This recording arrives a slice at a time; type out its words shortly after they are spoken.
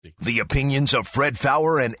The opinions of Fred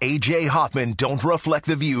Fowler and A.J. Hoffman don't reflect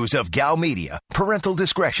the views of Gal Media. Parental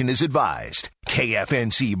discretion is advised.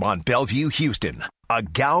 KFNC Mont Bellevue, Houston, a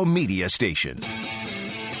Gal Media station.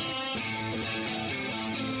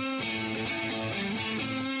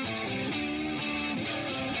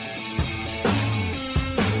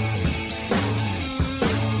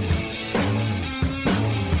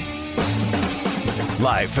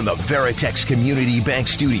 Live from the Veritex Community Bank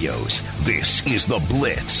Studios, this is The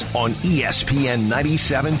Blitz on ESPN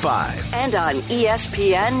 97.5. And on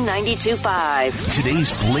ESPN 92.5. Today's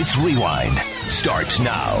Blitz Rewind starts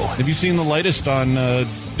now. Have you seen the latest on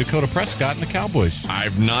Dakota Prescott and the Cowboys?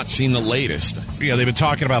 I've not seen the latest. Yeah, they've been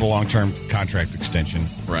talking about a long-term contract extension.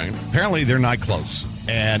 Right. Apparently, they're not close.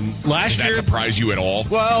 And last year... Does that surprise you at all?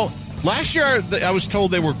 Well... Last year, I was told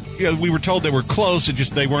they were. We were told they were close. It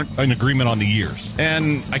just they weren't in agreement on the years.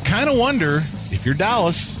 And I kind of wonder if you're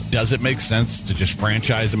Dallas, does it make sense to just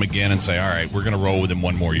franchise him again and say, all right, we're going to roll with him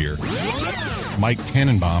one more year? Mike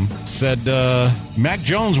Tannenbaum said Mac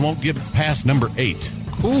Jones won't get past number 8.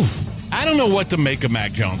 Ooh. I don't know what to make of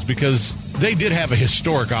Mac Jones because they did have a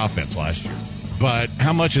historic offense last year. But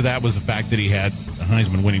how much of that was the fact that he had a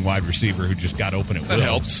Heisman-winning wide receiver who just got open at will? That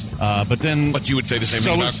helps. But you would say the same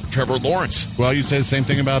thing about Trevor Lawrence. Well, you'd say the same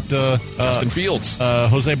thing about Justin Fields,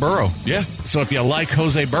 Jose Burrow. Yeah. So if you like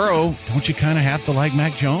Jose Burrow, don't you kind of have to like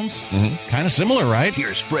Mac Jones? Mm-hmm. Kind of similar, right?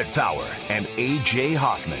 Here's Fred Fowler and A.J.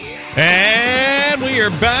 Hoffman. And we are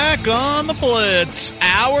back on the Blitz.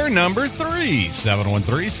 Hour number 3,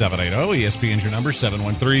 713-780. ESPN's your number,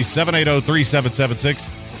 713-780-3776.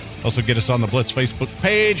 Also, get us on the Blitz Facebook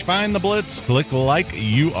page. Find the Blitz. Click like.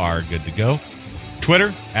 You are good to go.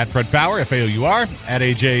 Twitter, at Fred Fowler, F-A-O-U-R. At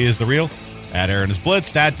AJ is the real. At Aaron is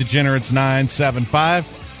Blitz. At Degenerates975.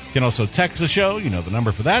 You can also text the show. You know the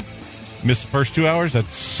number for that. Missed the first 2 hours.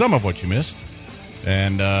 That's some of what you missed.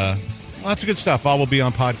 And lots of good stuff. All will be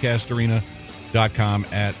on podcastarena.com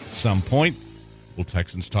at some point. We'll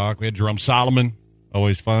Texans talk. We had Jerome Solomon.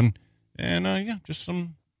 Always fun. And, just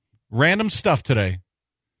some random stuff today.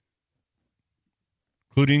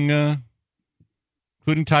 Including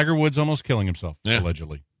Tiger Woods almost killing himself,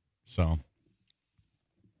 allegedly. So,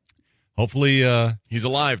 hopefully... he's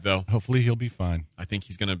alive, though. Hopefully he'll be fine. I think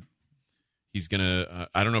he's going to...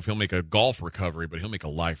 I don't know if he'll make a golf recovery, but he'll make a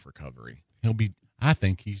life recovery. I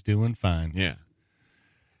think he's doing fine. Yeah.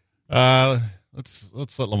 Let's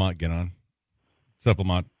let Lamont get on. What's up,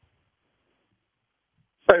 Lamont?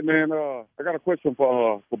 Hey, man, I got a question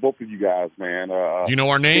for both of you guys, man. Do you know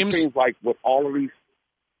our names? It seems like with all of these...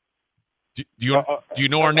 Do you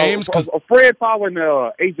know our names? Fred Fowler and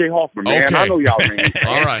A.J. Hoffman, man. Okay. I know y'all names.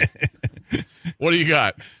 All right. What do you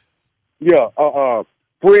got? Yeah,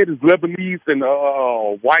 Fred is Lebanese and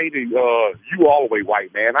white, and you all the way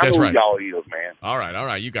white, man. I That's know right. who y'all is, man. All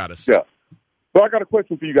right. You got us. Yeah. So I got a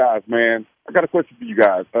question for you guys, man. And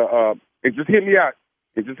just hit me out.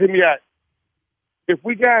 If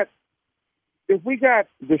we got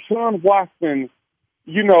Deshaun Watson,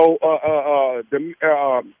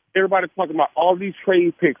 everybody's talking about all these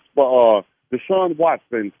trade picks for Deshaun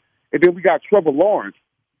Watson, and then we got Trevor Lawrence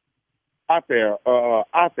out there,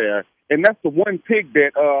 and that's the one pick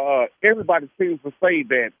that everybody seems to say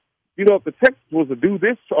that if the Texans was to do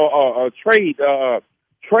this trade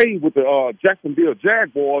with the Jacksonville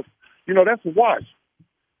Jaguars, that's a wash.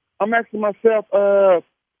 I'm asking myself,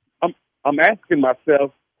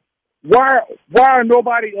 why are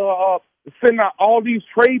nobody sending out all these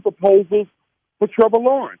trade proposals for Trevor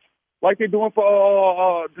Lawrence, like they're doing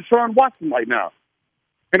for Deshaun Watson right now?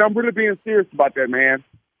 And I'm really being serious about that, man.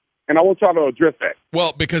 And I want y'all to address that.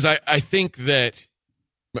 Well, because I think that,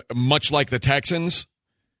 much like the Texans,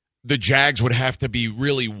 the Jags would have to be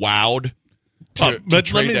really wowed to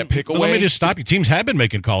trade that pick away. Let me just stop you. Teams have been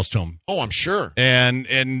making calls to him. Oh, I'm sure.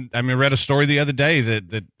 And I read a story the other day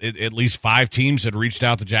that at least 5 teams had reached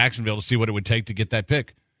out to Jacksonville to see what it would take to get that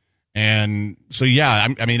pick. And so,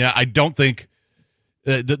 I don't think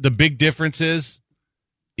the big difference is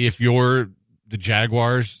if you're the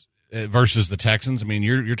Jaguars versus the Texans.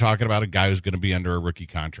 You're talking about a guy who's going to be under a rookie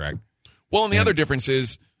contract. Well, and the other difference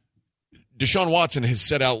is Deshaun Watson has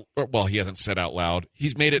said out, well, he hasn't said out loud.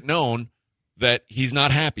 He's made it known that he's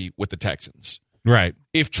not happy with the Texans. Right.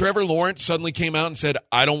 If Trevor Lawrence suddenly came out and said,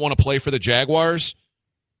 I don't want to play for the Jaguars,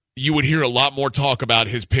 you would hear a lot more talk about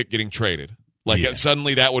his pick getting traded.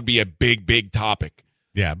 Suddenly that would be a big, big topic.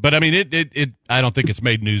 Yeah, but I don't think it's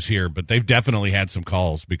made news here, but they've definitely had some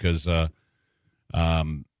calls because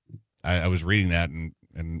I was reading that and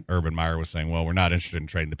Urban Meyer was saying, well, we're not interested in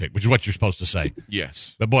trading the pick, which is what you're supposed to say.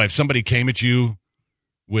 Yes. But boy, if somebody came at you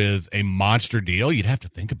with a monster deal, you'd have to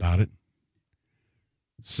think about it.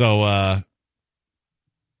 So I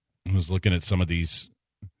was looking at some of these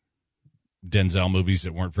Denzel movies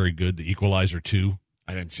that weren't very good. The Equalizer 2.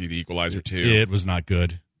 I didn't see The Equalizer 2. It was not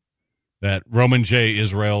good. That Roman J.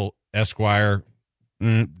 Israel Esquire,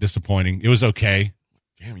 disappointing. It was okay.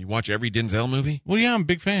 Damn, you watch every Denzel movie? Well, yeah, I'm a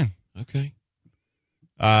big fan. Okay.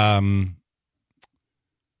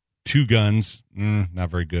 Two Guns, not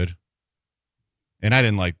very good. And I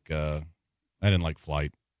didn't like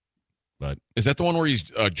Flight. But is that the one where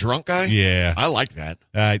he's a drunk guy? Yeah. I like that.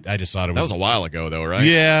 I just thought it was... That was a while ago, though, right?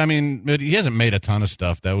 Yeah, I mean, but he hasn't made a ton of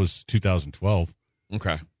stuff. That was 2012.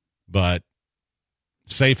 Okay. But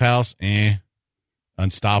Safe House,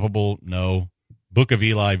 Unstoppable, no. Book of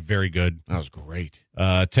Eli, very good. That was great.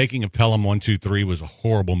 Taking of Pelham 1, 2, 3 was a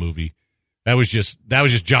horrible movie. That was just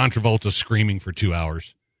John Travolta screaming for 2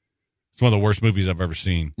 hours. It's one of the worst movies I've ever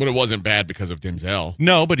seen. But it wasn't bad because of Denzel.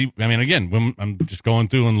 No, but again, when I'm just going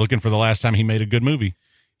through and looking for the last time he made a good movie.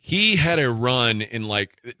 He had a run in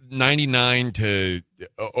like 99 to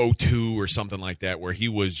 02 or something like that where he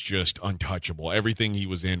was just untouchable. Everything he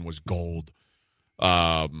was in was gold.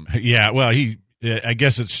 Yeah, well, I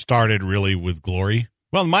guess it started really with Glory.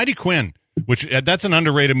 Well, Mighty Quinn, which that's an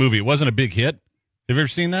underrated movie. It wasn't a big hit. Have you ever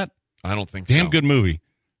seen that? I don't think so. Damn good movie.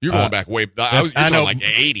 You're going back way. You're talking like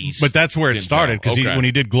 80s. But that's where it started because okay. when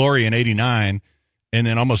he did Glory in 89, and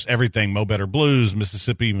then almost everything, Mo Better Blues,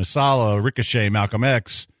 Mississippi Masala, Ricochet, Malcolm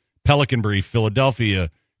X, Pelican Brief, Philadelphia,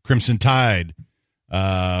 Crimson Tide.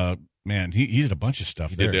 Man, he did a bunch of stuff.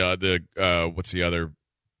 He did the what's the other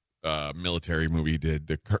military movie he did?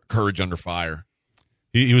 The Courage Under Fire.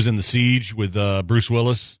 He was in The Siege with Bruce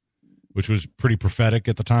Willis, which was pretty prophetic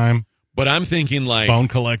at the time. But I'm thinking like Bone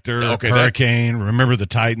Collector, Hurricane, Remember the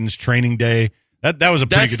Titans, Training Day. That was a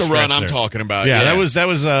pretty good That's the run there. I'm talking about. Yeah, that was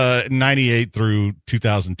 98 through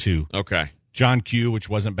 2002. Okay. John Q, which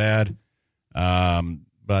wasn't bad.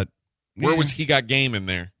 But where was He Got Game in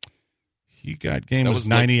there? He Got Game was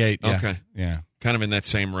 98. Yeah. Okay. Yeah. Kind of in that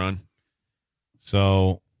same run.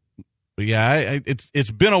 So, but yeah,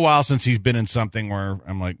 it's been a while since he's been in something where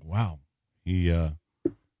I'm like, wow,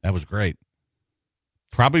 that was great.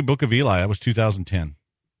 Probably Book of Eli. That was 2010.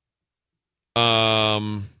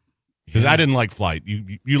 Because I didn't like Flight.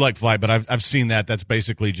 You like Flight, but I've seen that. That's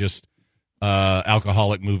basically just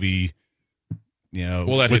alcoholic movie.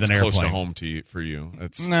 Well, that with hits an close airplane. to home to you for you.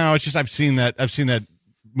 No, it's just I've seen that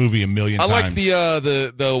movie a million times. I like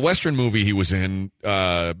the Western movie he was in,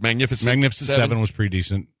 Magnificent Seven was pretty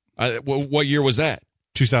decent. What year was that?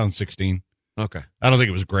 2016. Okay. I don't think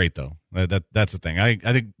it was great though. That's the thing. I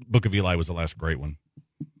think Book of Eli was the last great one.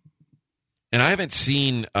 And I haven't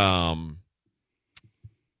seen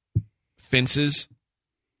Fences,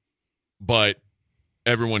 but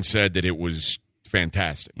everyone said that it was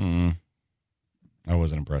fantastic. I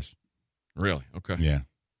wasn't impressed. Really? Okay. Yeah.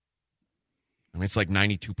 I mean, it's like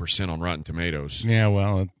 92% on Rotten Tomatoes. Yeah,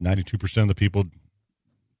 well, 92% of the people,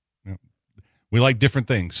 we like different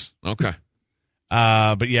things. Okay.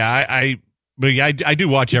 But yeah, I do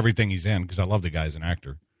watch everything he's in because I love the guy as an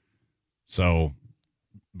actor. So,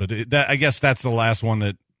 but I guess that's the last one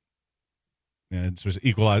that. Yeah, it's just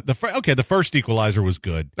Equalizer. The first Equalizer was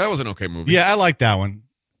good. That was an okay movie. Yeah, I like that one.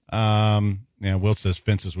 Yeah, Will says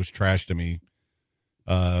Fences was trash to me.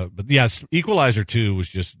 But yes, Equalizer 2 was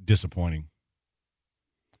just disappointing.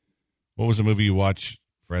 What was the movie you watched,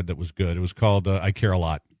 Fred, that was good? It was called I Care a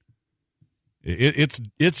Lot.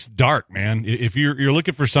 It's dark, man. If you're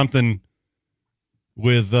looking for something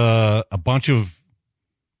with a bunch of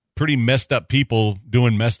pretty messed up people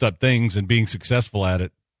doing messed up things and being successful at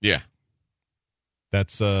it, yeah,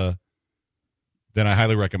 that's then I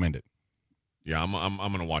highly recommend it. Yeah, I'm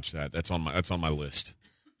gonna watch that. That's on my list.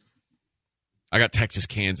 I got Texas,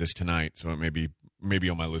 Kansas tonight, so it may be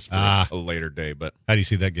on my list for a later day. But how do you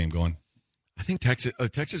see that game going? I think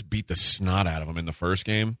Texas beat the snot out of them in the first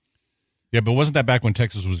game. Yeah, but wasn't that back when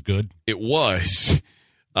Texas was good? It was.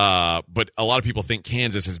 But a lot of people think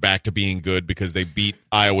Kansas is back to being good because they beat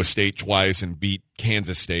Iowa State twice and beat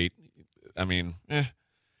Kansas State. I mean,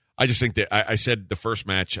 I just think that I said the first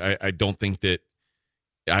match, I don't think that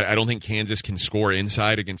I don't think Kansas can score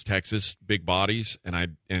inside against Texas, big bodies,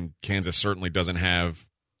 and Kansas certainly doesn't have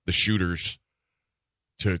the shooters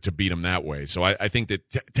to beat them that way. So I think that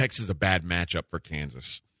Texas is a bad matchup for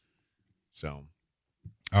Kansas. So,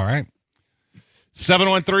 all right.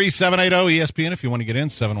 713-780-ESPN if you want to get in,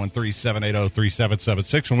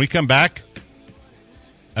 713-780-3776. When we come back,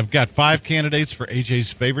 I've got 5 candidates for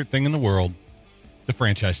AJ's favorite thing in the world, the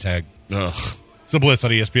franchise tag. Ugh. It's the Blitz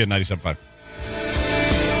on ESPN 97.5.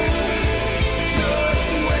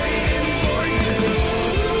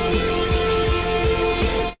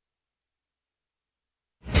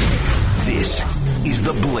 This is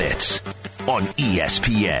The Blitz on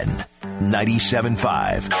ESPN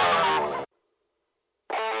 97.5.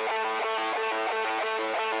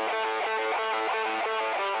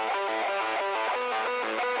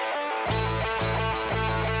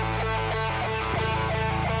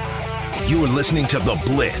 You are listening to The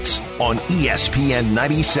Blitz on ESPN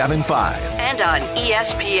 97.5. And on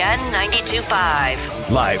ESPN 92.5.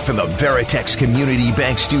 Live from the Veritex Community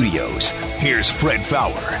Bank Studios, here's Fred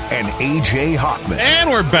Fowler and A.J. Hoffman. And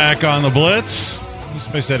we're back on The Blitz.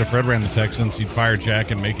 Somebody said if Fred ran the Texans, he'd fire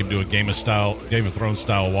Jack and make him do a Game of Thrones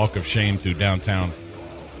style walk of shame through downtown.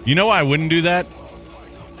 You know why I wouldn't do that?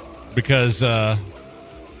 Because I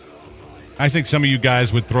think some of you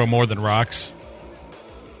guys would throw more than rocks.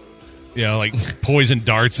 You know, like poison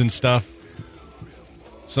darts and stuff.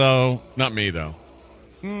 So, not me, though.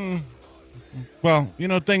 Well, you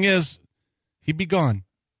know, the thing is, he'd be gone.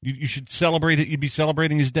 You should celebrate it. You'd be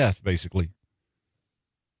celebrating his death, basically.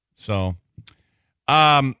 So,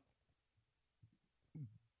 Big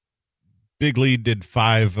Lead did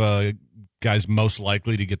 5 guys most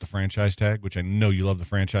likely to get the franchise tag, which I know you love the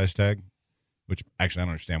franchise tag, which actually I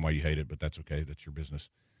don't understand why you hate it, but that's okay. That's your business.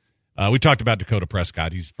 We talked about Dakota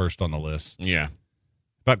Prescott. He's first on the list. Yeah.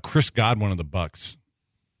 About Chris Godwin of the Bucks.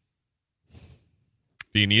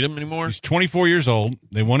 Do you need him anymore? He's 24 years old.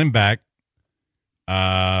 They want him back.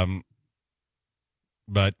 But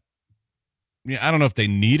yeah, I don't know if they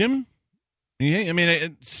need him. Yeah, I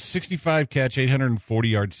mean, 65 catch,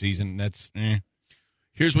 840-yard season. That's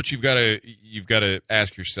Here's what you've got to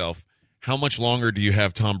ask yourself: how much longer do you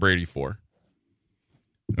have Tom Brady for?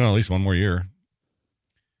 Well, at least one more year.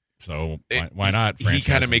 So why not? He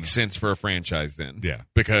kind of makes sense for a franchise then. Yeah.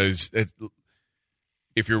 Because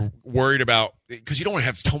if you're worried about – because you don't want to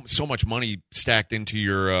have so much money stacked into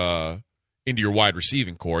your wide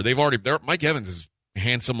receiving core. Mike Evans is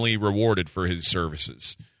handsomely rewarded for his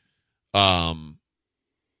services. And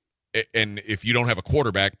if you don't have a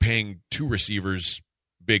quarterback, paying 2 receivers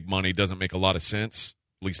big money doesn't make a lot of sense,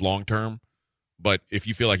 at least long term. But if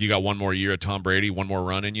you feel like you got one more year of Tom Brady, one more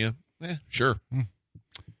run in you, sure.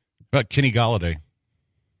 About Kenny Golladay.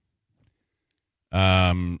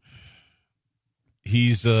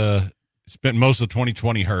 He's spent most of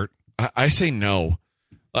 2020 hurt. I say no.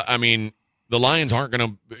 I mean, the Lions you're not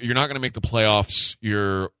going to make the playoffs.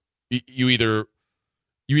 You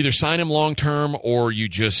either sign him long term or you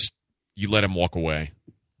let him walk away.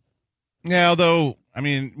 Yeah, although, I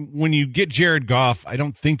mean, when you get Jared Goff, I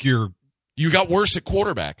don't think you got worse at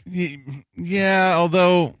quarterback. Yeah,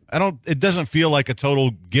 although it doesn't feel like a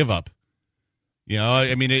total give up. You know,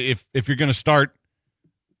 I mean, if you're going to start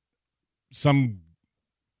some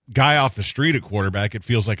guy off the street at quarterback, it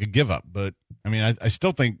feels like a give up. But I mean, I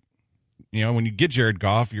still think, you know, when you get Jared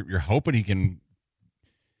Goff, you're hoping he can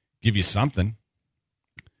give you something.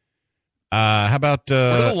 How about what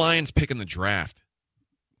are the Lions pick in the draft?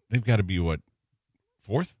 They've got to be what,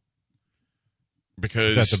 4th?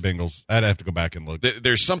 Because that's the Bengals. I'd have to go back and look.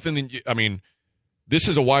 There's something. I mean, this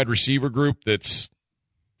is a wide receiver group that's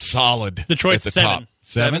solid. Detroit's at the top.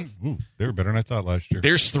 7? Ooh, they were better than I thought last year.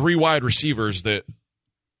 There's 3 wide receivers that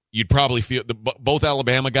you'd probably feel both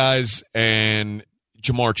Alabama guys and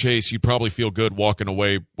Jamar Chase. You'd probably feel good walking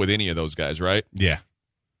away with any of those guys, right? Yeah.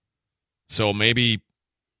 So maybe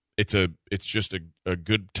it's just a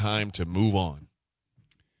good time to move on.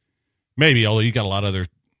 Maybe, although you got a lot of other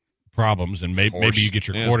problems, and maybe you get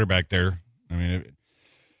your quarterback there. I mean,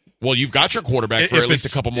 well, you've got your quarterback for at least a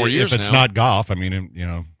couple more years. If it's not Goff, I mean, you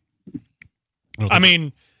know. I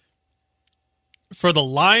mean, for the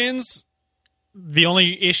Lions, the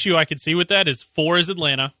only issue I could see with that is 4 is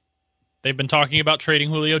Atlanta. They've been talking about trading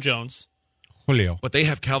Julio Jones. But they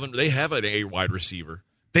have Calvin. They have an A wide receiver.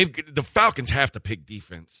 The Falcons have to pick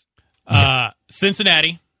defense.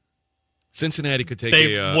 Cincinnati could take.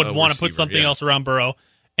 They would want to put something else around Burrow,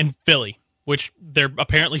 and Philly, which they're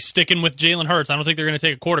apparently sticking with Jalen Hurts. I don't think they're going to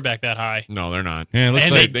take a quarterback that high. No, they're not. Yeah,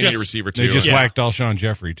 and they need a receiver too. They just whacked Alshon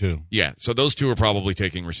Jeffrey too. Yeah, so those 2 are probably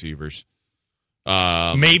taking receivers.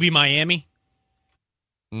 Maybe Miami.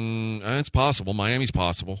 It's possible. Miami's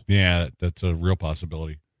possible. Yeah, that's a real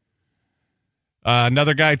possibility.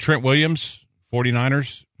 Another guy, Trent Williams,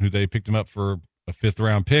 49ers, who they picked him up for a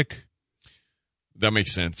 5th-round pick. That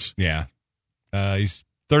makes sense. Yeah. He's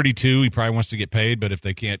 32. He probably wants to get paid, but if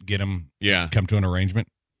they can't get him, come to an arrangement.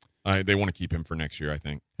 They want to keep him for next year, I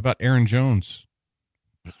think. How about Aaron Jones?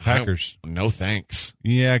 Packers. No thanks.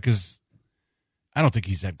 Yeah, because I don't think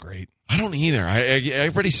he's that great. I don't either.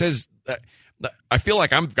 Everybody says I feel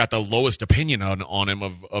like I've got the lowest opinion on him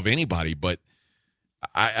of anybody, but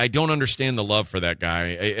I don't understand the love for that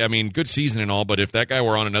guy. I mean, good season and all, but if that guy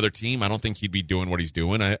were on another team, I don't think he'd be doing what he's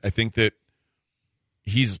doing. I think that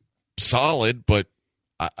he's solid, but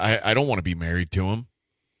I don't want to be married to him.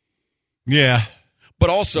 Yeah. But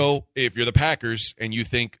also, if you're the Packers and you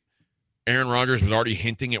think Aaron Rodgers was already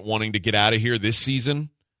hinting at wanting to get out of here this season,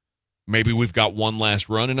 maybe we've got one last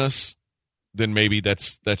run in us, then maybe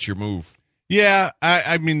that's your move. Yeah,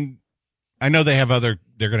 I mean, I know they're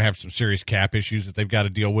going to have some serious cap issues that they've got to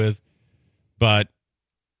deal with, but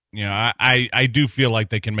I do feel like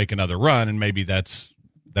they can make another run, and maybe that's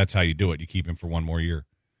how you do it. You keep him for one more year.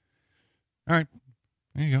 All right,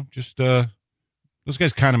 there you go. Just those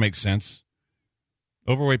guys kind of make sense.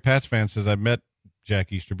 Overweight Pats fan says, I've met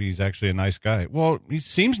Jack Easterby. He's actually a nice guy. Well, he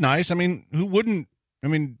seems nice. I mean, who wouldn't? I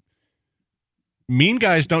mean, mean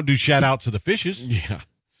guys don't do shout out to the fishes. Yeah.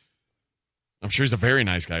 I'm sure he's a very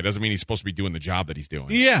nice guy. It doesn't mean he's supposed to be doing the job that he's doing.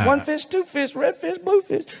 Yeah. One fish, two fish, red fish, blue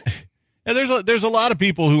fish. And there's a lot of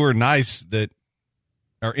people who are nice that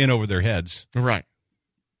are in over their heads. Right.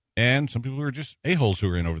 And some people who are just a-holes who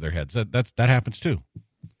are in over their heads. That happens too.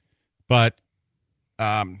 But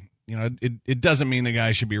it doesn't mean the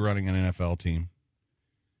guy should be running an NFL team.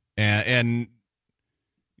 And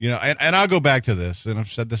I'll go back to this, and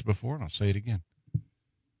I've said this before, and I'll say it again.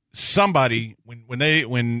 Somebody,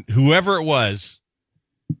 when whoever it was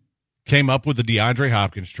came up with the DeAndre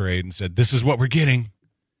Hopkins trade and said, this is what we're getting,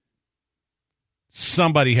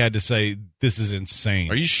 somebody had to say, this is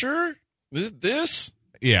insane. Are you sure? This?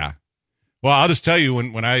 Yeah. Well, I'll just tell you,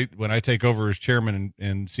 when I take over as chairman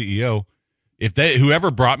and CEO,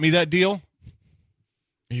 whoever brought me that deal,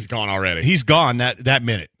 he's gone already. He's gone that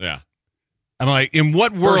minute. Yeah. I'm like, in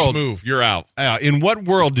what world? First move, you're out. In what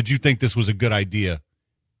world did you think this was a good idea,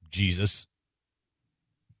 Jesus?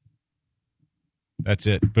 That's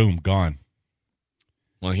it. Boom, gone.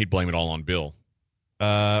 Well, he'd blame it all on Bill.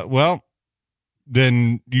 Well,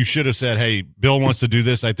 then you should have said, hey, Bill wants to do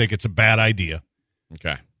this. I think it's a bad idea.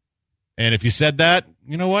 Okay. And if you said that,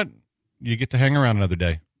 you know what? You get to hang around another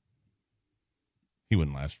day. He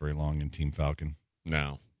wouldn't last very long in Team Falcon.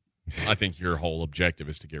 No. I think your whole objective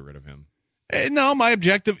is to get rid of him. No, my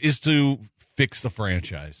objective is to fix the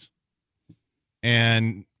franchise.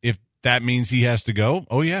 And if that means he has to go,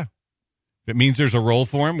 oh, yeah. If it means there's a role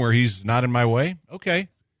for him where he's not in my way, okay.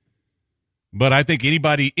 But I think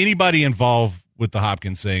anybody involved with the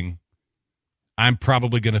Hopkins thing, I'm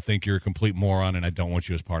probably going to think you're a complete moron, and I don't want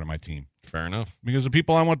you as part of my team. Fair enough. Because the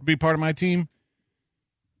people I want to be part of my team,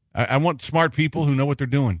 I want smart people who know what they're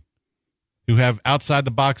doing, who have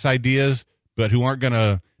outside-the-box ideas, but who aren't going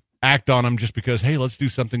to act on them just because, hey, let's do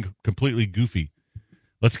something completely goofy.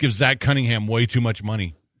 Let's give Zach Cunningham way too much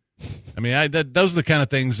money. I mean, those are the kind of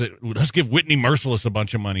things that, let's give Whitney Merciless a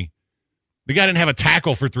bunch of money. The guy didn't have a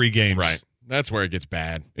tackle for 3 games. Right. That's where it gets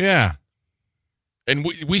bad. Yeah. And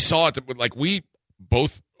we saw it, like we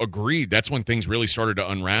both agreed, that's when things really started to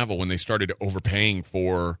unravel, when they started overpaying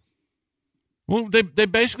for... Well, they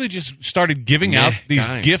basically just started giving out these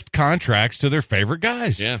gift contracts to their favorite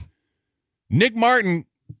guys. Yeah. Nick Martin,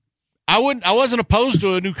 I wasn't opposed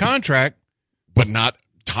to a new contract. But not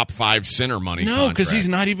top 5 center money. No, because he's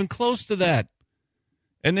not even close to that.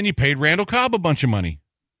 And then you paid Randall Cobb a bunch of money.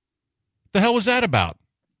 What the hell was that about?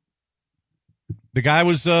 The guy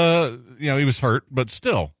was, he was hurt, but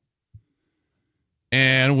still.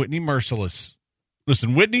 And Whitney Merciless.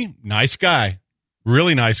 Listen, Whitney, nice guy.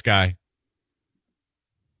 Really nice guy.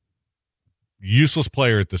 Useless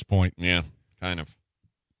player at this point. Yeah, kind of.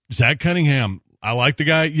 Zach Cunningham, I like the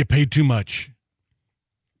guy. You paid too much.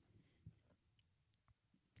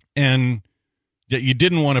 And yet you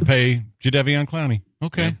didn't want to pay Jadeveon Clowney.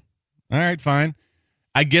 Okay. Yeah. All right, fine.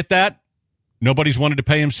 I get that. Nobody's wanted to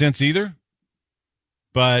pay him since either.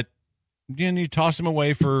 But again, you toss him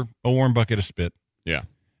away for a warm bucket of spit. Yeah.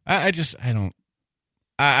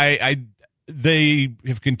 They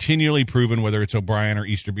have continually proven, whether it's O'Brien or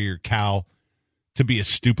Easterby or Cal, to be a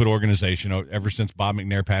stupid organization ever since Bob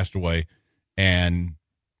McNair passed away. And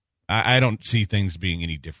I don't see things being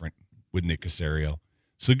any different with Nick Caserio.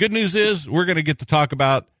 So the good news is we're going to get to talk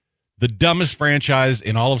about the dumbest franchise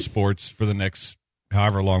in all of sports for the next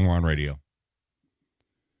however long we're on radio.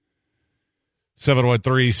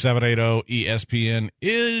 713-780-ESPN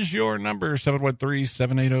is your number,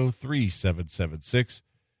 713-780-3776.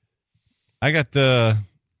 I got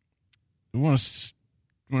we want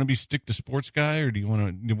to be stick to sports guy, or do we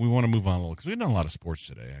want to move on a little? Because we've done a lot of sports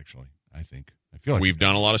today, actually, I feel like we've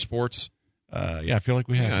done a lot of sports. Yeah, I feel like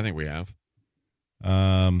we have. Yeah, I think we have.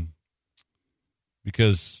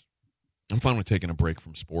 Because I'm fine with taking a break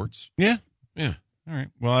from sports. Yeah. Yeah. All right.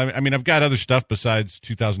 Well, I mean, I've got other stuff besides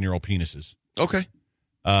 2,000-year-old penises. Okay.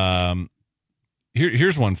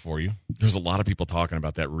 Here's one for you. There's a lot of people talking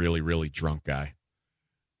about that really, really drunk guy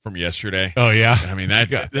from yesterday. Oh, yeah. I mean,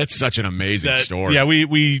 that's such an amazing story. Yeah,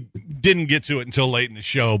 we didn't get to it until late in the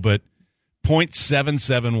show, but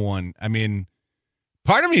 .771. I mean,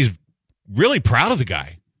 part of me is really proud of the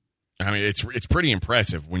guy. I mean, it's pretty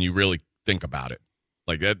impressive when you really think about it.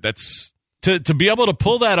 Like that's to be able to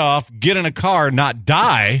pull that off, get in a car, not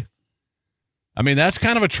die. I mean, that's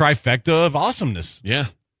kind of a trifecta of awesomeness. Yeah.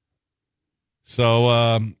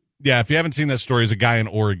 So, if you haven't seen that story, it's a guy in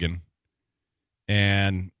Oregon.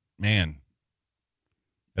 And, man,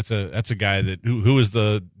 that's a guy that who is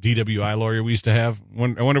the DWI lawyer we used to have?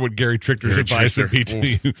 I wonder what Gary Trichter's advice would be to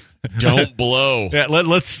you. Don't blow. Yeah,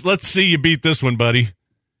 let's see you beat this one, buddy.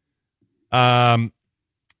 All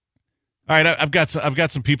right, I've got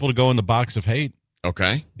some people to go in the box of hate.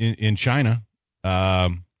 Okay. In China,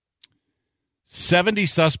 70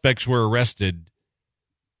 suspects were arrested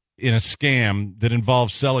in a scam that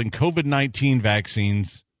involved selling COVID-19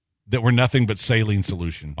 vaccines that were nothing but saline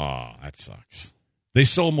solution. Oh, that sucks. They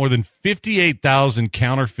sold more than 58,000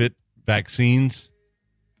 counterfeit vaccines,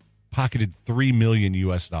 pocketed $3 million.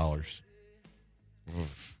 That's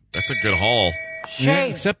a good haul. Yeah,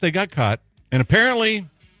 except they got caught. And apparently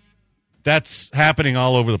that's happening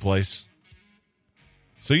all over the place.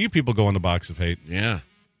 So you people go in the box of hate. Yeah.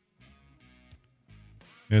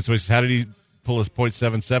 And so he says, how did he pull his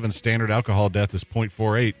 .77? Standard alcohol death is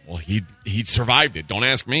 .48. Well, he survived it. Don't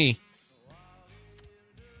ask me.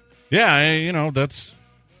 Yeah, that's...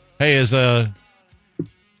 Hey, as a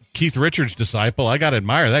Keith Richards disciple, I got to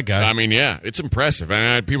admire that guy. I mean, yeah, it's impressive.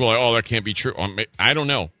 And people are like, oh, that can't be true. I don't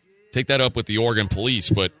know. Take that up with the Oregon police.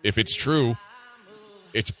 But if it's true,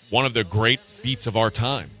 it's one of the great feats of our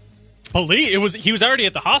time. He was already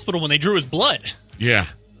at the hospital when they drew his blood. Yeah.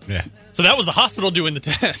 Yeah. So that was the hospital doing the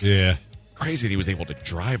test. Yeah. Crazy that he was able to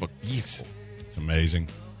drive a vehicle. It's amazing.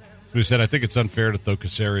 Who said, I think it's unfair to throw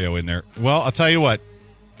Casario in there. Well, I'll tell you what.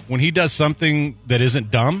 When he does something that isn't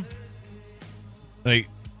dumb, like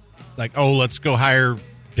let's go hire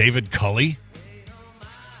David Culley,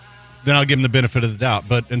 then I'll give him the benefit of the doubt.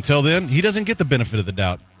 But until then, he doesn't get the benefit of the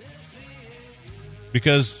doubt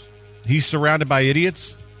because he's surrounded by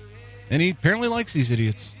idiots, and he apparently likes these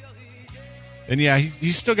idiots. And, yeah,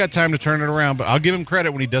 he's still got time to turn it around, but I'll give him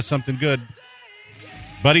credit when he does something good.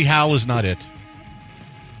 Buddy Howell is not it.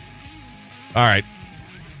 All right.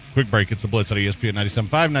 Quick break. It's the Blitz at ESPN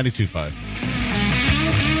 97.5, 92.5.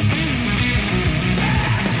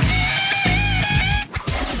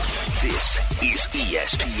 This is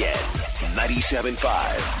ESPN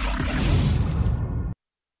 97.5.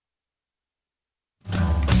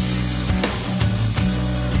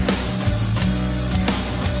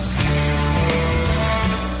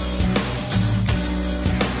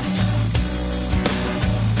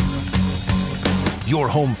 Your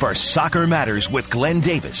home for Soccer Matters with Glenn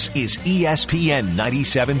Davis is ESPN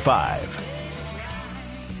 97.5.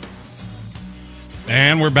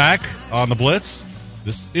 And we're back on the Blitz.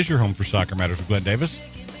 This is your home for Soccer Matters with Glenn Davis.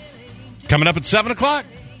 Coming up at 7 o'clock.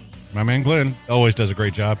 My man Glenn always does a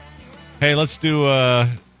great job. Hey, let's do a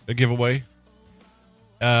giveaway.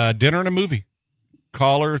 Dinner and a movie.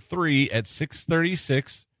 Caller 3 at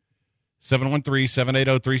 636.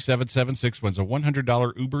 713-780-3776 wins a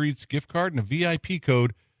 $100 Uber Eats gift card and a VIP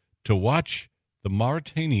code to watch The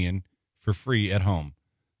Mauritanian for free at home.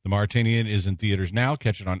 The Mauritanian is in theaters now.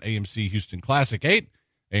 Catch it on AMC Houston Classic 8,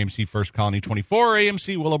 AMC First Colony 24,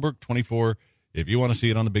 AMC Willowbrook 24. If you want to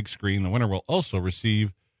see it on the big screen, the winner will also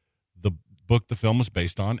receive the book the film was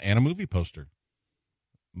based on and a movie poster.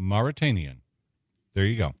 Mauritanian. There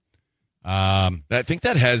you go. I think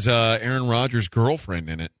that has Aaron Rodgers' girlfriend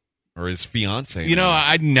in it. Or his fiance. You know,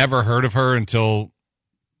 I'd never heard of her until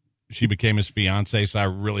she became his fiance, so I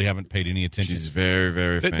really haven't paid any attention. She's very,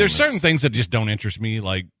 very famous. There's certain things that just don't interest me,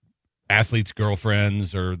 like athletes'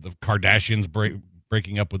 girlfriends or the Kardashians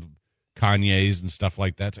breaking up with Kanye's and stuff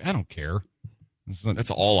like that. So I don't care. That's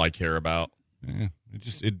all I care about.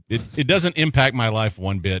 It doesn't impact my life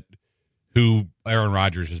one bit who Aaron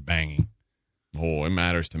Rodgers is banging. Oh, it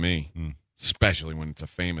matters to me. Especially when it's a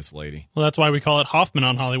famous lady. Well, that's why we call it Hoffman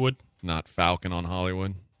on Hollywood. Not Falcon on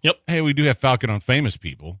Hollywood. Yep. Hey, we do have Falcon on famous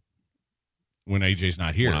people when AJ's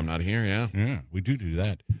not here. When I'm not here, yeah. Yeah, we do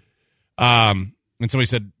that. And somebody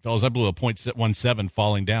said, fellas, I blew a .17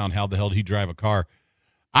 falling down. How the hell did he drive a car?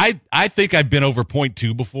 I think I've been over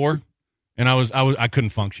 .2 before, and I couldn't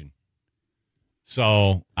function.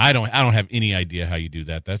 So I don't have any idea how you do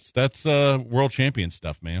that. That's world champion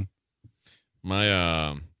stuff, man.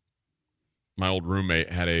 My old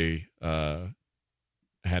roommate had a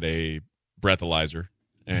breathalyzer,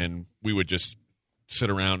 and we would just sit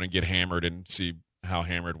around and get hammered and see how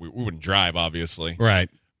hammered we wouldn't drive, obviously. Right.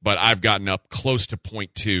 But I've gotten up close to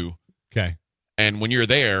 0.2. Okay. And when you're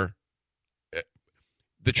there,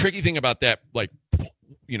 the tricky thing about that, like,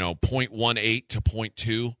 0.18 to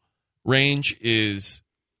 0.2 range is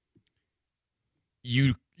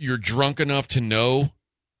you're drunk enough to know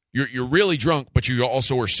you're really drunk, but you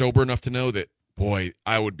also are sober enough to know that, boy,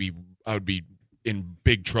 I would be in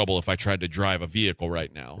big trouble if I tried to drive a vehicle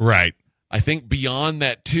right now. Right. I think beyond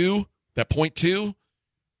that 0.2,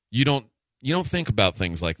 you don't think about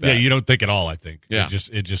things like that. Yeah, you don't think at all, I think. Yeah.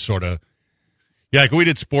 It just sort of, yeah, like we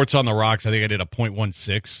did Sports on the Rocks. I think I did a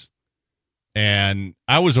 0.16, and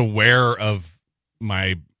I was aware of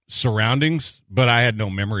my surroundings, but I had no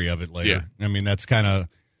memory of it later. Yeah. I mean, that's kind of,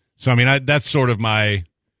 so I mean, that's sort of my,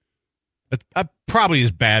 probably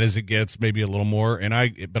as bad as it gets, maybe a little more,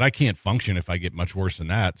 but I can't function if I get much worse than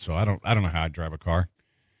that, so I don't know how I drive a car.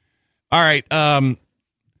 All right,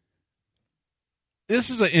 this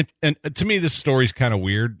is and to me, this story's kind of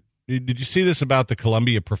weird. Did you see this about the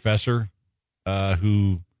Columbia professor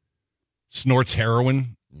who snorts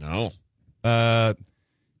heroin? No.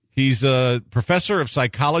 He's a professor of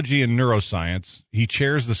psychology and neuroscience. He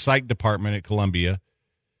chairs the psych department at Columbia,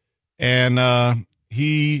 and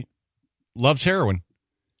he loves heroin.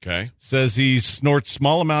 Okay. Says he snorts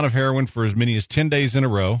small amount of heroin for as many as 10 days in a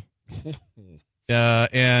row.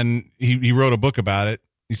 And he wrote a book about it.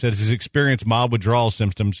 He says he's experienced mild withdrawal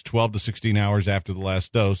symptoms 12 to 16 hours after the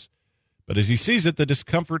last dose. But as he sees it, the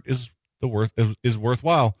discomfort is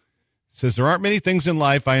worthwhile. Says there aren't many things in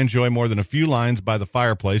life I enjoy more than a few lines by the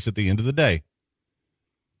fireplace at the end of the day.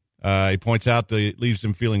 He points out that it leaves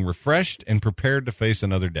him feeling refreshed and prepared to face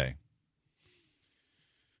another day.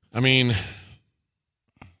 I mean,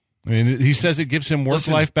 he says it gives him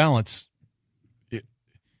work-life balance.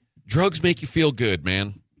 Drugs make you feel good,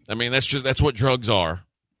 man. I mean, that's what drugs are.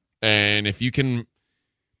 And if you can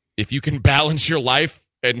balance your life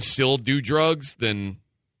and still do drugs, then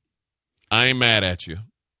I ain't mad at you.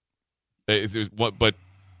 But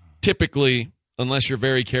typically, unless you're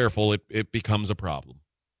very careful, it becomes a problem.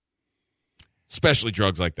 Especially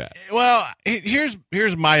drugs like that. Well,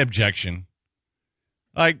 here's my objection.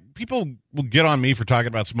 Like, people will get on me for talking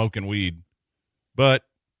about smoking weed, but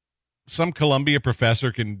some Columbia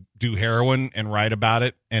professor can do heroin and write about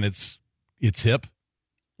it, and it's hip.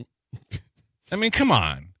 I mean, come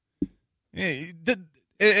on.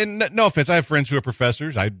 And no offense, I have friends who are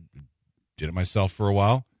professors. I did it myself for a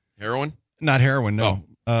while. Heroin? Not heroin, no.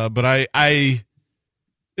 But I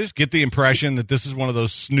just get the impression that this is one of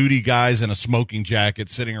those snooty guys in a smoking jacket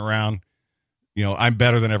sitting around, I'm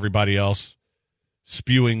better than everybody else,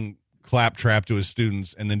 spewing claptrap to his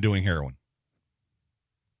students and then doing heroin.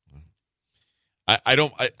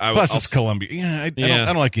 Plus, it's Columbia. Yeah, I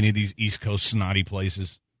don't like any of these East Coast snotty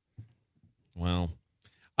places. Well,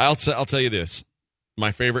 I'll tell you this.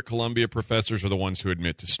 My favorite Columbia professors are the ones who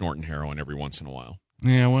admit to snorting heroin every once in a while.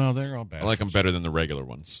 Yeah, well, they're all bad. I like them better than the regular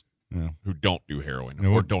ones who don't do heroin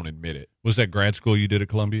or don't admit it. Was that grad school you did at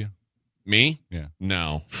Columbia? Me? Yeah.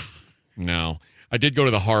 No. I did go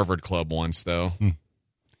to the Harvard Club once, though.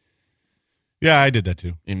 Yeah, I did that,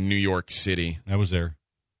 too. In New York City. I was there.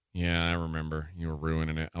 Yeah, I remember. You were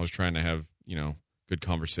ruining it. I was trying to have, good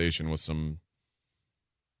conversation with some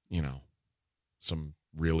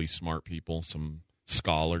really smart people, some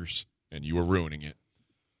scholars, and you were ruining it.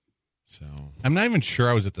 So I'm not even sure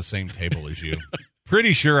I was at the same table as you.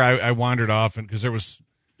 Pretty sure I wandered off, and because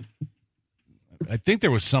I think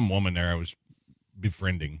there was some woman there I was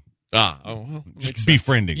befriending. Well, just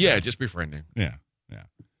befriending. Yeah, just befriending. Yeah.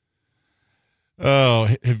 Oh,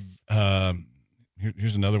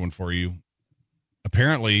 here's another one for you.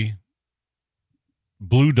 Apparently,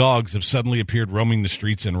 blue dogs have suddenly appeared roaming the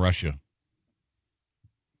streets in Russia.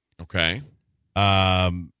 Okay.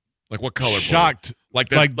 Like what color? Shocked. Blue? Like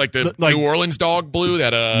the New Orleans dog blue?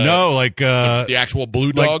 That no, like the actual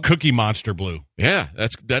blue dog, like Cookie Monster blue. Yeah,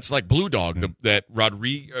 that's like blue dog. That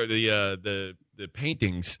Rodriguez or the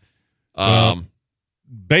paintings.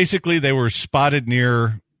 Basically, they were spotted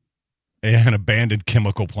near an abandoned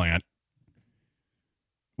chemical plant,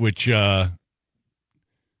 which at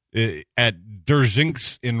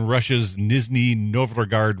Dzержinsk in Russia's Nizhny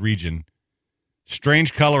Novgorod region.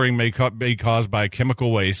 Strange coloring may be caused by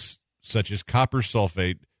chemical waste, such as copper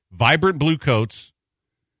sulfate, vibrant blue coats.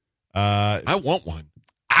 I want one.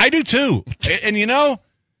 I do, too. And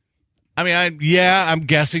I'm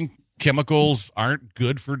guessing chemicals aren't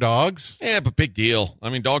good for dogs. Yeah, but big deal. I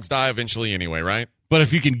mean, dogs die eventually anyway, right? But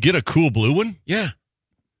if you can get a cool blue one. Yeah.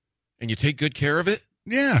 And you take good care of it.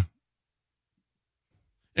 Yeah.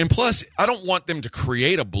 And plus, I don't want them to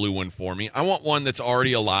create a blue one for me. I want one that's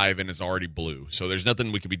already alive and is already blue. So there's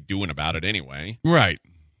nothing we could be doing about it anyway. Right.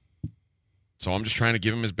 So I'm just trying to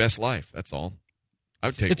give him his best life. That's all. I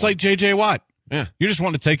would take It's one. like J.J. Watt. Yeah. You just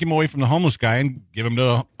want to take him away from the homeless guy and give him to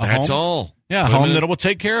a home. That's all. Yeah, a Put him home in- that will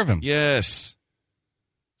take care of him. Yes.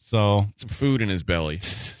 So, Some food in his belly.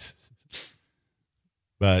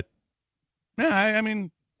 but, yeah, I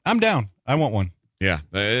mean, I'm down. I want one. Yeah,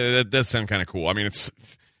 that does sound kind of cool. I mean,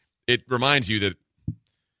 it reminds you that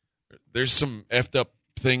there's some effed up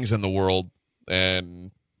things in the world,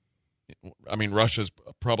 and I mean, Russia's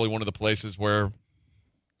probably one of the places where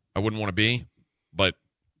I wouldn't want to be, but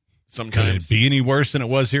sometimes Could it be any worse than it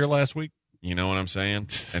was here last week? You know what I'm saying?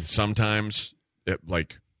 And sometimes,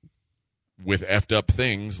 like with effed up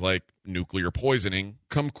things like nuclear poisoning,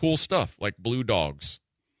 come cool stuff like blue dogs.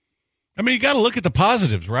 I mean, you got to look at the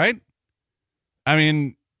positives, right? I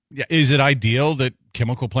mean, is it ideal that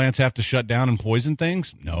chemical plants have to shut down and poison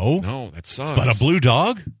things? No, that sucks. But a blue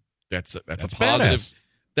dog? That's a positive.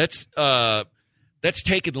 Badass. That's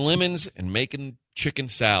taking lemons and making chicken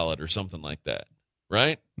salad or something like that,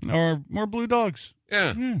 right? Or more blue dogs?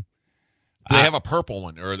 Yeah. Do they have a purple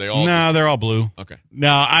one, or are they all? No, they're all blue. Okay. No,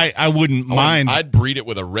 I wouldn't mind. I'd breed it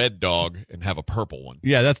with a red dog and have a purple one.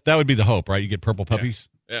 Yeah, that would be the hope, right? You get purple puppies.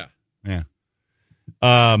 Yeah. Yeah.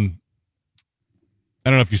 I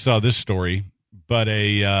don't know if you saw this story, but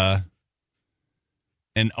an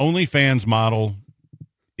OnlyFans model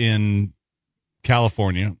in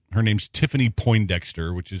California, her name's Tiffany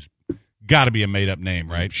Poindexter, which is got to be a made-up name,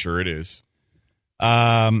 right? I'm sure it is.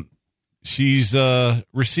 She's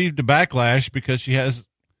received a backlash because she has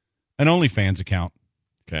an OnlyFans account.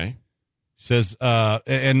 Okay. She says,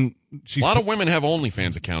 and she's A lot of women have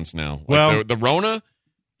OnlyFans accounts now. Like Well- the Rona,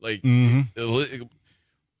 like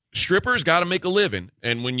strippers got to make a living,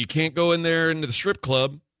 and when you can't go in there into the strip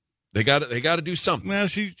club, they got to do something. Well,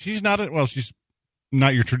 she's not she's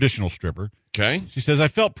not your traditional stripper. Okay. She says, I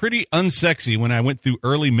felt pretty unsexy when I went through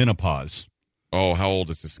early menopause. Oh, how old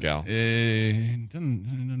is this gal? Doesn't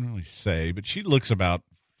really say, but she looks about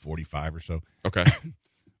 45 or so. Okay.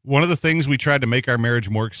 One of the things we tried to make our marriage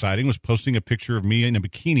more exciting was posting a picture of me in a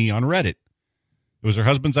bikini on Reddit. It was her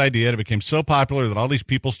husband's idea, and it became so popular that all these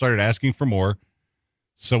people started asking for more.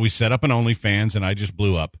 So we set up an OnlyFans, and I just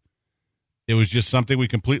blew up. It was just something we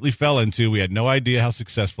completely fell into. We had no idea how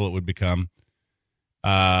successful it would become.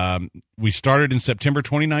 We started in September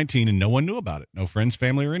 2019, and no one knew about it. No friends,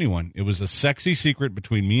 family, or anyone. It was a sexy secret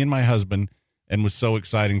between me and my husband and was so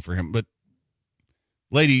exciting for him. But,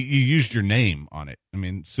 lady, you used your name on it. I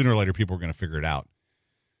mean, sooner or later, people are going to figure it out.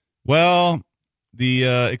 Well,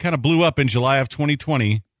 it kind of blew up in July of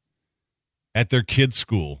 2020 at their kids'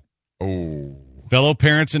 school. Oh. Fellow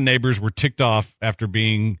parents and neighbors were ticked off after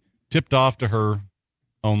being tipped off to her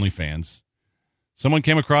OnlyFans. Someone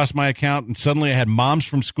came across my account, and suddenly I had moms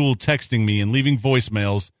from school texting me and leaving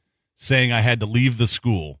voicemails saying I had to leave the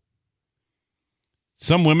school.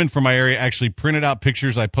 Some women from my area actually printed out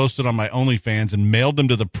pictures I posted on my OnlyFans and mailed them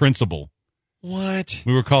to the principal. What?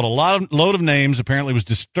 We were called a load of names. Apparently it was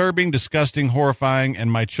disturbing, disgusting, horrifying,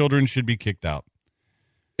 and my children should be kicked out.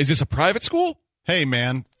 Is this a private school? Hey,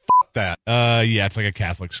 man, that. Yeah, it's like a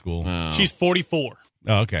Catholic school. Oh. She's 44.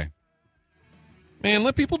 Oh, okay. Man,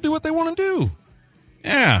 let people do what they want to do.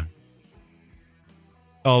 Yeah.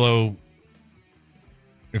 Although,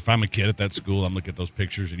 if I'm a kid at that school, I'm looking at those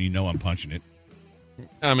pictures, and I'm punching it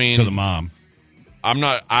I mean, to the mom. I'm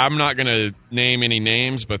not going to name any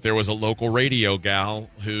names, but there was a local radio gal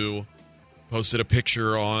who posted a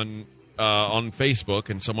picture on Facebook,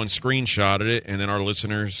 and someone screenshotted it, and then our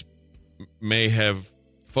listeners may have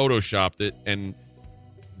photoshopped it, and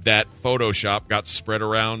that Photoshop got spread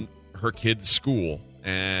around her kid's school,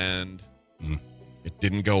 and it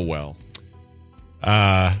didn't go well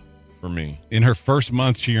for me. In her first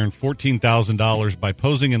month, she earned $14,000 by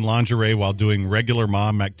posing in lingerie while doing regular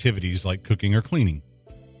mom activities like cooking or cleaning.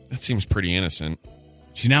 That seems pretty innocent.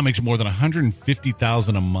 She now makes more than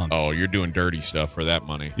 $150,000 a month. Oh, you're doing dirty stuff for that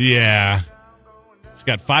money. Yeah. She's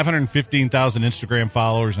got 515,000 Instagram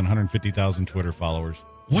followers and 150,000 Twitter followers.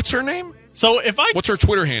 What's her name? So What's her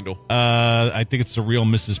Twitter handle? I think it's the real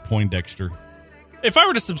Mrs. Poindexter. If I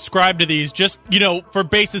were to subscribe to these, just, for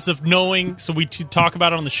basis of knowing, so we talk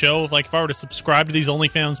about it on the show, like if I were to subscribe to these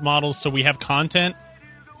OnlyFans models so we have content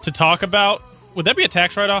to talk about, would that be a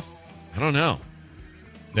tax write-off? I don't know.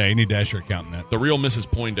 Yeah, you need to ask your accountant that. The real Mrs.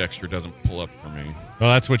 Poindexter doesn't pull up for me.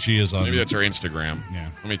 Well, that's what she is on. Maybe that's her Instagram.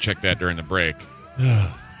 Yeah. Let me check that during the break. All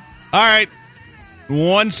right.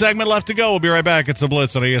 One segment left to go. We'll be right back. It's The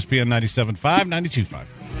Blitz on ESPN 97.5, 92.5.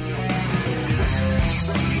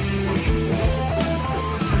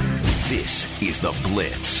 is The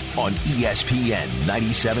Blitz on ESPN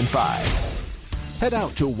 97.5. Head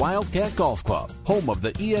out to Wildcat Golf Club, home of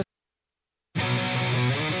the ESPN.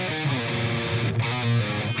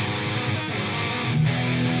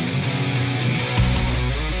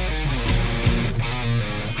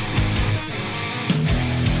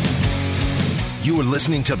 You are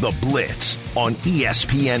listening to The Blitz on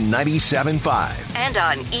ESPN 97.5. And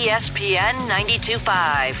on ESPN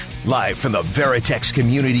 92.5. Live from the Veritex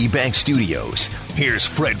Community Bank Studios, here's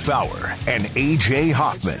Fred Fowler and A.J.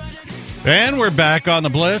 Hoffman. And we're back on The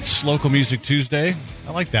Blitz, Local Music Tuesday.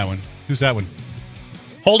 I like that one. Who's that one?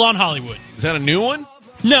 Hold On Hollywood. Is that a new one?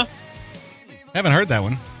 No. Haven't heard that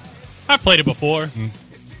one. I've played it before.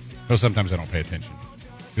 Though sometimes I don't pay attention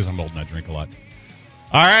because I'm old and I drink a lot.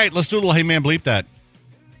 All right, let's do a little Hey Man Bleep That.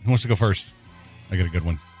 Who wants to go first? I got a good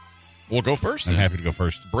one. We'll go first. I'm happy to go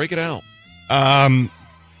first. Break it out.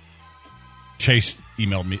 Chase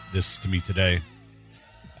emailed this to me today.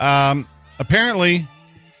 Apparently,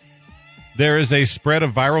 there is a spread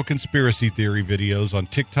of viral conspiracy theory videos on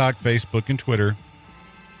TikTok, Facebook, and Twitter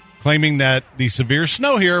claiming that the severe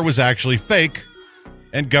snow here was actually fake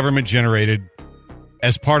and government generated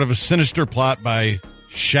as part of a sinister plot by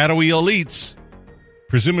shadowy elites,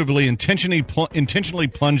 presumably intentionally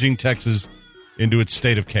plunging Texas into its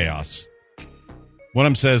state of chaos. One of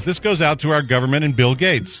them says, this goes out to our government and Bill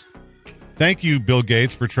Gates. Thank you, Bill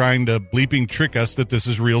Gates, for trying to bleeping trick us that this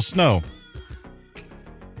is real snow.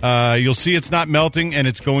 You'll see it's not melting and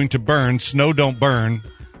it's going to burn. Snow don't burn.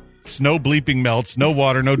 Snow bleeping melts. No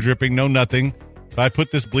water, no dripping, no nothing. If I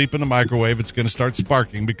put this bleep in the microwave, it's going to start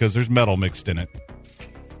sparking because there's metal mixed in it.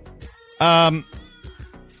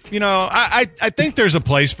 You know, I think there's a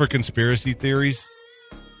place for conspiracy theories.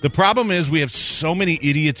 The problem is we have so many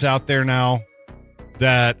idiots out there now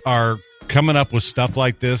that are coming up with stuff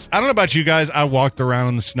like this. I don't know about you guys. I walked around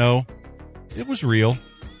in the snow. It was real.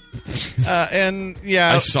 And,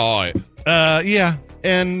 yeah. I saw it. Yeah.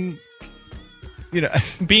 And, you know.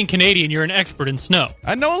 Being Canadian, you're an expert in snow.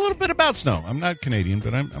 I know a little bit about snow. I'm not Canadian,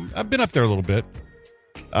 but I've been up there a little bit.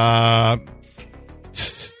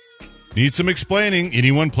 Need some explaining.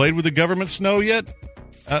 Anyone played with the government snow yet?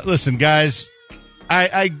 Listen, guys,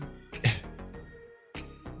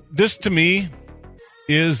 this to me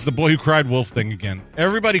is the boy who cried wolf thing again.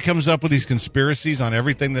 Everybody comes up with these conspiracies on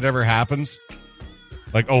everything that ever happens.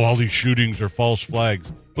 Like, oh, all these shootings are false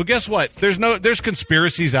flags. Well, guess what? There's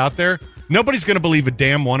conspiracies out there. Nobody's going to believe a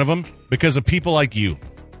damn one of them because of people like you.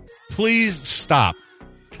 Please stop.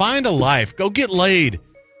 Find a life. Go get laid.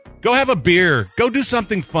 Go have a beer. Go do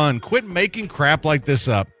something fun. Quit making crap like this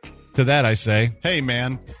up. To that I say, hey,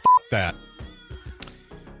 man, that.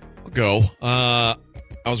 I'll go. I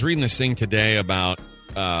was reading this thing today about,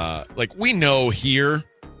 we know here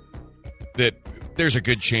that there's a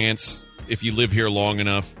good chance if you live here long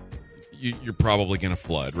enough, you're probably going to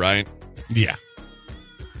flood, right? Yeah.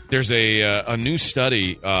 There's a new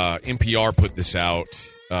study. NPR put this out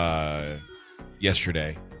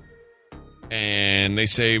yesterday. And they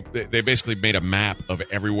say they basically made a map of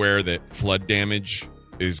everywhere that flood damage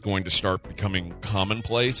is going to start becoming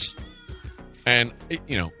commonplace. And,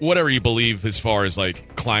 you know, whatever you believe as far as,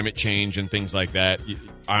 like, climate change and things like that,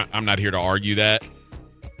 I'm not here to argue that.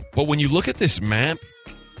 But when you look at this map,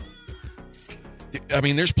 I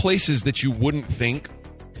mean, there's places that you wouldn't think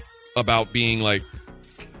about being, like,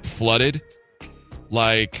 flooded.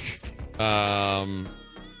 Like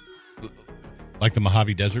the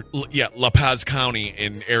Mojave Desert? Yeah, La Paz County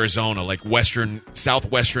in Arizona, like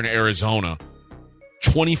southwestern Arizona.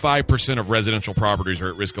 25% of residential properties are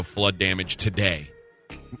at risk of flood damage today.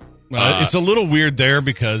 It's a little weird there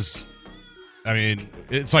because, I mean,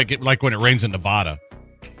 it's like when it rains in Nevada.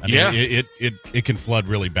 I mean, it can flood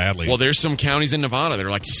really badly. Well, there's some counties in Nevada that are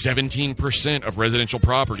like 17% of residential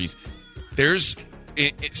properties. There's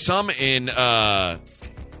some in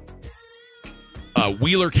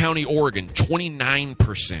Wheeler County, Oregon,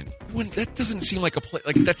 29%. That doesn't seem like a place.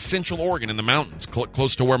 Like, that's Central Oregon in the mountains,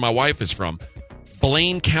 close to where my wife is from.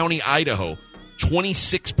 Blaine County, Idaho,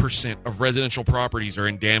 26% of residential properties are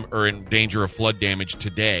in danger of flood damage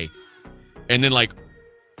today. And then, like,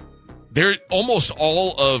 they're almost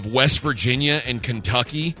all of West Virginia and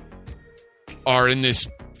Kentucky are in this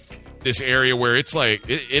area where it's like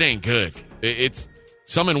it ain't good. It's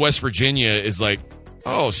some in West Virginia is like,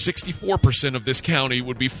 64% of this county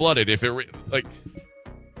would be flooded if it like.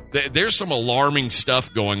 There's some alarming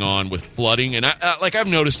stuff going on with flooding, and I've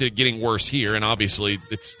noticed it getting worse here. And obviously,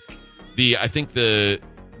 it's I think the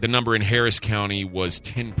number in Harris County was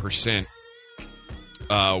 10%.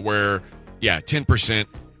 10%.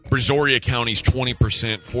 Brazoria County's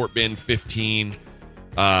 20%. Fort Bend 15%.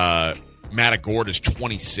 Matagorda is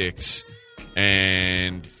 26.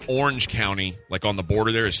 And Orange County, like on the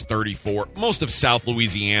border there, is 34. Most of South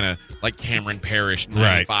Louisiana, like Cameron Parish,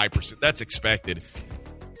 95%. Right. That's expected.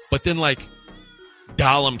 But then, like,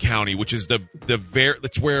 Dahlem County, which is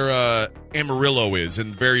that's where Amarillo is,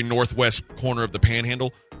 in the very northwest corner of the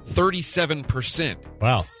Panhandle, 37%.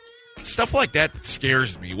 Wow. Stuff like that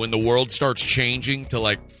scares me when the world starts changing to,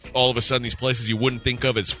 like, all of a sudden these places you wouldn't think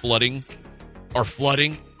of as flooding are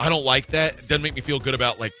flooding. I don't like that. It doesn't make me feel good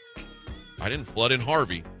about, like, I didn't flood in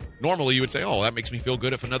Harvey. Normally you would say, oh, that makes me feel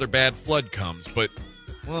good if another bad flood comes. But,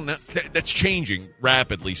 well, that's changing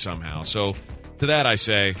rapidly somehow. So to that I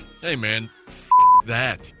say, hey, man,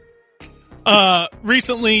 that.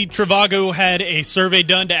 Recently, Trivago had a survey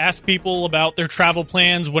done to ask people about their travel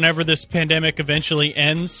plans whenever this pandemic eventually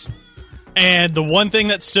ends. And the one thing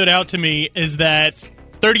that stood out to me is that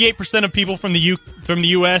 38% of people from the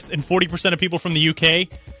U.S. and 40% of people from the U.K.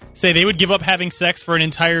 say they would give up having sex for an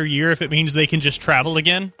entire year if it means they can just travel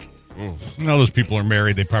again. Those people are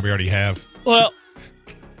married. They probably already have. Well,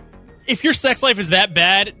 if your sex life is that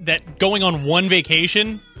bad that going on one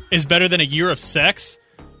vacation is better than a year of sex,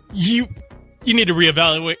 you need to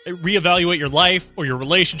reevaluate your life or your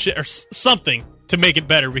relationship or something to make it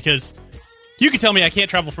better, because you can tell me I can't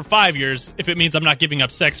travel for 5 years if it means I'm not giving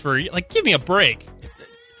up sex for a year. Like, give me a break.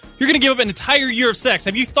 You're going to give up an entire year of sex.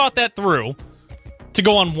 Have you thought that through? To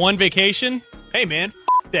go on one vacation? Hey, man,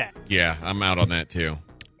 f*** that. Yeah, I'm out on that, too.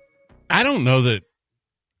 I don't know that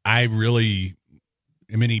I really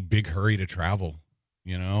am in any big hurry to travel,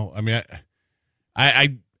 you know? I mean,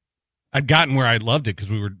 I'd gotten where I loved it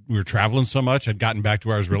because we were traveling so much. I'd gotten back to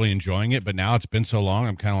where I was really enjoying it, but now it's been so long,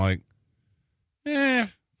 I'm kind of like,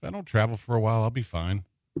 if I don't travel for a while, I'll be fine.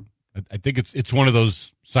 I think it's one of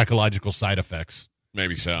those psychological side effects.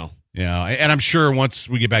 Maybe so. Yeah, and I'm sure once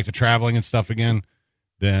we get back to traveling and stuff again,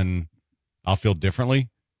 then I'll feel differently.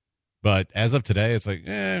 But as of today, it's like,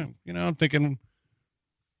 I'm thinking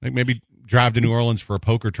like maybe drive to New Orleans for a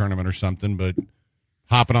poker tournament or something, but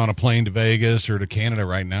hopping on a plane to Vegas or to Canada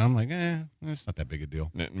right now, I'm like, it's not that big a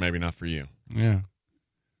deal. Maybe not for you. Yeah.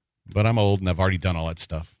 But I'm old and I've already done all that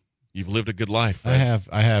stuff. You've lived a good life. Right?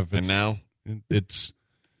 I have. And now?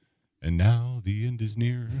 And now the end is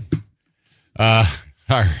near. All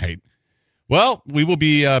right. Well, we will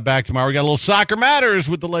be back tomorrow. We got a little Soccer Matters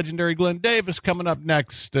with the legendary Glenn Davis coming up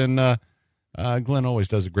next. And Glenn always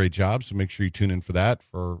does a great job, so make sure you tune in for that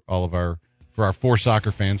for our 4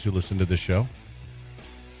 soccer fans who listen to this show.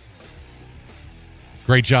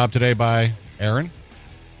 Great job today by Aaron.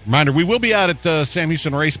 Reminder, we will be out at Sam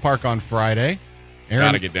Houston Race Park on Friday.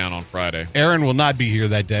 Got to get down on Friday. Aaron will not be here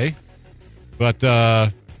that day, but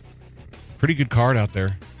pretty good card out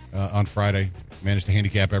there on Friday. Managed to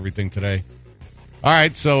handicap everything today. All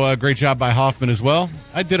right, so great job by Hoffman as well.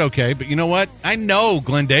 I did okay, but you know what? I know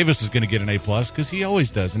Glenn Davis is going to get an A+ because he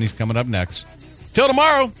always does, and he's coming up next. Till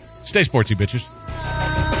tomorrow, stay sportsy, bitches.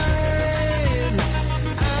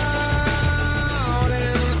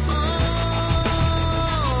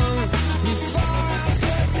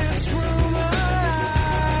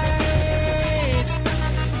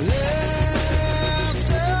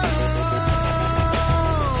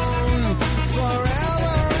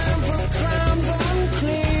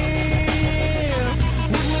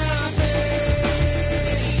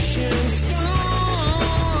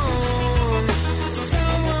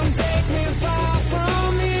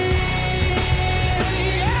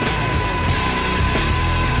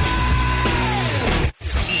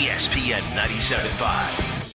 ESPN 97.5.